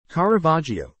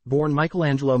Caravaggio, born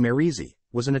Michelangelo Merisi,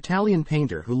 was an Italian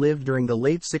painter who lived during the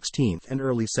late 16th and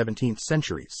early 17th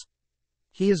centuries.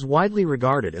 He is widely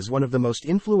regarded as one of the most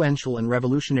influential and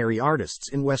revolutionary artists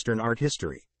in Western art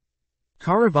history.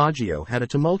 Caravaggio had a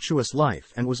tumultuous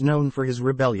life and was known for his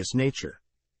rebellious nature.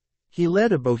 He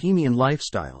led a bohemian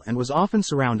lifestyle and was often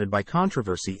surrounded by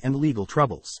controversy and legal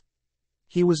troubles.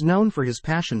 He was known for his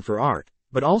passion for art,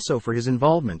 but also for his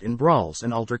involvement in brawls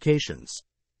and altercations.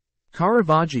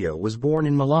 Caravaggio was born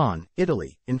in Milan,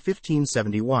 Italy, in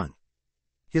 1571.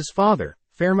 His father,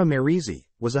 Fermo Merisi,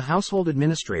 was a household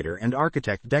administrator and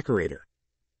architect-decorator.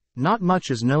 Not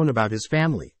much is known about his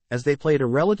family, as they played a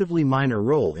relatively minor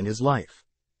role in his life.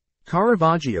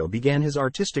 Caravaggio began his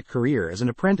artistic career as an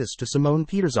apprentice to Simone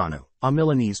Peterzano, a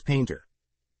Milanese painter.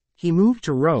 He moved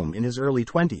to Rome in his early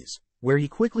 20s, where he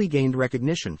quickly gained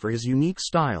recognition for his unique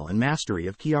style and mastery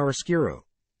of chiaroscuro,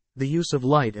 the use of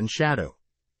light and shadow.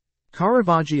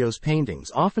 Caravaggio's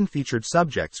paintings often featured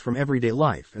subjects from everyday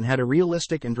life and had a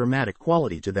realistic and dramatic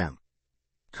quality to them.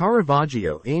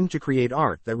 Caravaggio aimed to create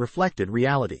art that reflected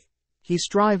reality. He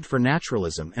strived for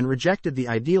naturalism and rejected the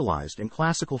idealized and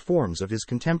classical forms of his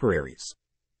contemporaries.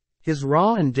 His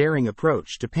raw and daring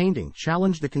approach to painting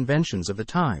challenged the conventions of the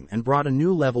time and brought a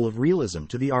new level of realism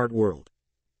to the art world.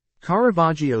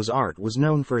 Caravaggio's art was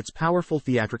known for its powerful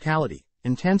theatricality,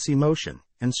 intense emotion,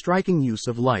 and striking use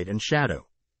of light and shadow.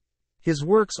 His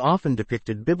works often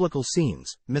depicted biblical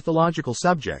scenes, mythological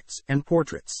subjects, and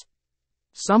portraits.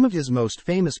 Some of his most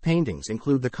famous paintings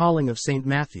include The Calling of St.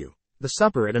 Matthew, The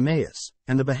Supper at Emmaus,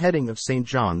 and The Beheading of St.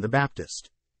 John the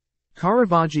Baptist.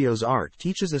 Caravaggio's art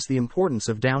teaches us the importance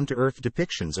of down-to-earth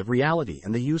depictions of reality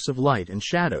and the use of light and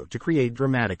shadow to create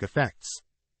dramatic effects.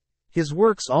 His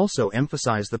works also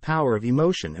emphasize the power of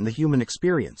emotion and the human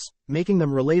experience, making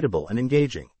them relatable and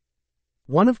engaging.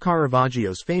 One of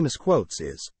Caravaggio's famous quotes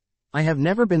is, "I have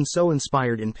never been so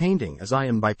inspired in painting as I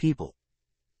am by people.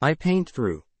 I paint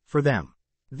for them."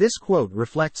 This quote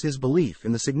reflects his belief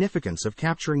in the significance of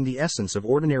capturing the essence of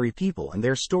ordinary people and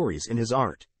their stories in his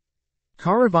art.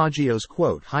 Caravaggio's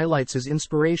quote highlights his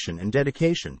inspiration and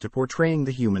dedication to portraying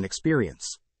the human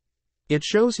experience. It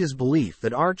shows his belief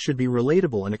that art should be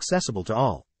relatable and accessible to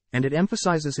all, and it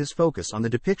emphasizes his focus on the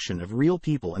depiction of real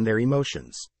people and their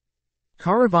emotions.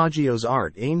 Caravaggio's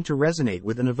art aimed to resonate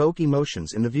with and evoke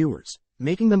emotions in the viewers,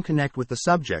 making them connect with the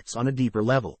subjects on a deeper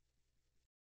level.